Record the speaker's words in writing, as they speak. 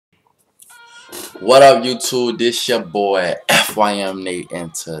What up, YouTube? This your boy FYM Nate,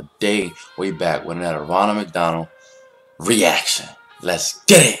 and today we back with another Ronald McDonald reaction. Let's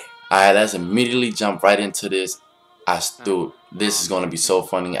get it. Alright, let's immediately jump right into this. This is gonna be so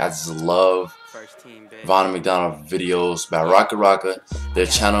funny. I just love Ronald McDonald videos by Rocka. Their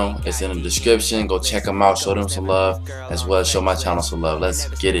channel is in the description. Go check them out. Show them some love, as well as show my channel some love. Let's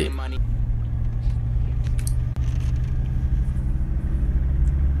get it.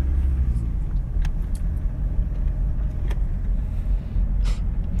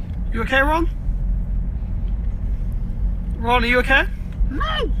 You okay, Ron? Ron, are you okay? No!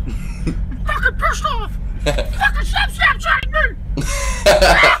 I'm fucking pissed off! Fucking Snapchatting me!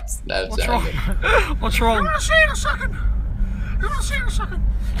 Snapchatting. What's wrong? You're gonna see in a second.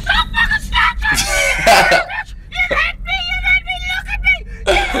 Stop fucking Snapchatting me! You hit me! Look at me!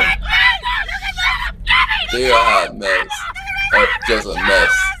 You hit me! They are a hot mess. Just a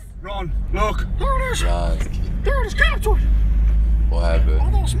mess. Ron, look. There it is. There it is. Get up to it. What happened?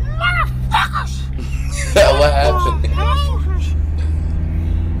 All those motherfuckers! What happened?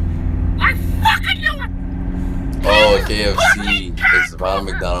 I fucking knew it! Oh, KFC. It's Ronald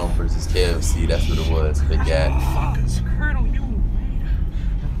McDonald versus KFC. That's what it was. Big guy. Colonel, you made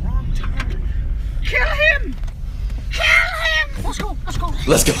the wrong turn. Kill him! Kill him!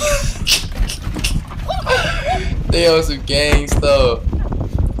 Let's go. They on some gang stuff.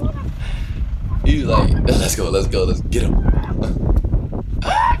 He was like, let's get him.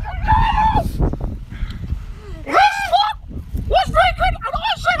 Was vacant, and I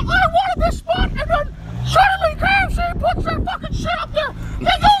said I wanted this spot, and then suddenly KFC puts their fucking shit up there.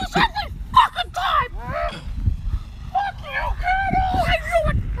 They do this every fucking time. Fuck you, Colonel. I knew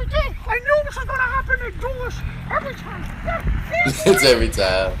it. I did. I knew this was gonna happen. They do this every time. It's every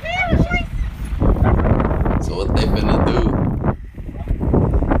time. So what they finna do?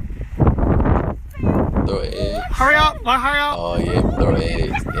 Throw eggs. Hurry up! Hurry up! Oh yeah, throw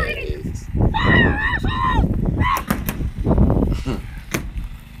eggs. Yeah, eggs.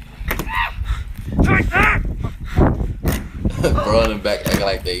 Bro in the back acting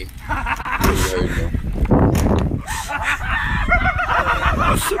like they really heard them.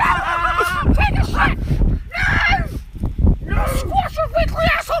 Take a shit! No! Squash your weekly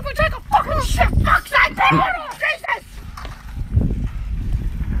asshole and take a fucking shit! Fuck that! Jesus!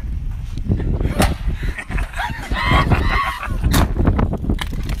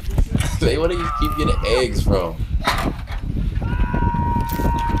 They wanna keep getting eggs from.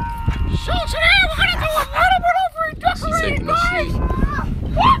 So today we're gonna do a little bit of redecorating. She's taking a shit.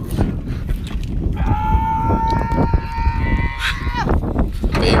 The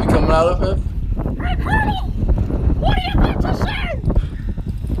baby coming out of him? Hey, Colonel! What are you going to say?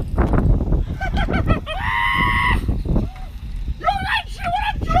 You like see what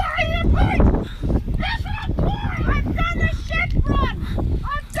I'm trying here, Pete? That's what I'm doing! I've done this shit, Ron!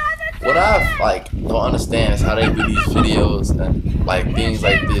 I've done it! What I don't understand is how they do these videos and like things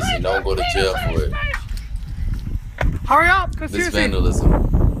like this and don't go to jail for it. Hurry up! This vandalism.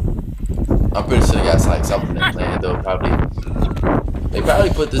 I'm pretty sure they got like something in plan though. They probably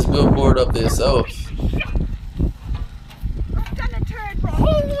put this billboard up themselves.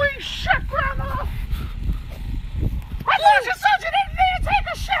 Holy shit, Grandma! I thought you said you didn't need to take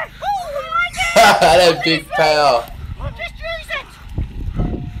a shit! That big pal. I'll just use it!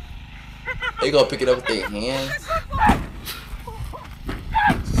 They gonna pick it up with their hands.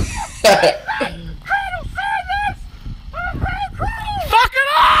 Fuck it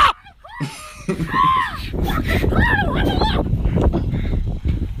up!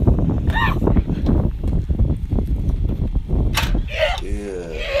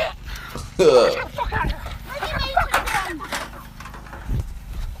 Yeah.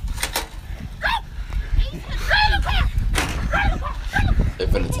 They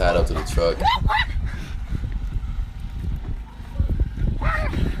finna tie it up to the truck.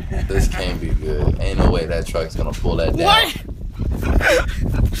 This can't be good. Ain't no way that truck's gonna pull that down. What?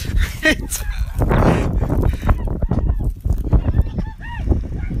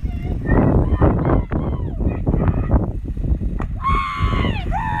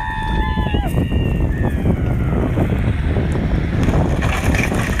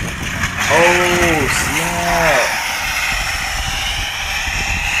 Oh snap!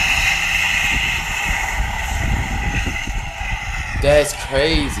 That's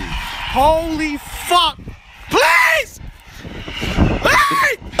crazy. Holy fuck! Please!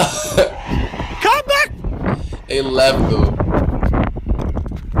 Hey! Come back! They left though.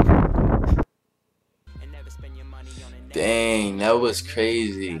 Dang, that was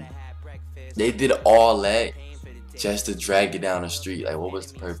crazy. They did all that just to drag it down the street. Like, what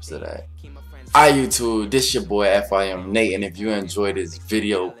was the purpose of that? Alright YouTube, this your boy FIM Nate, and if you enjoyed this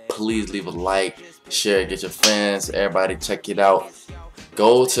video, please leave a like, share, get your friends, everybody check it out.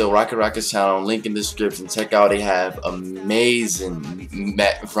 Go to Rocket's channel, link in the description, check out, they have amazing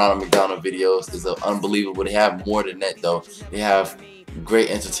Ronald McDonald videos. It's unbelievable. They have more than that though. They have great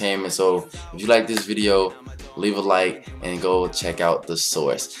entertainment, so if you like this video, leave a like and go check out the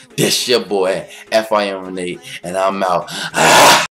source. This your boy FIM Nate, and I'm out.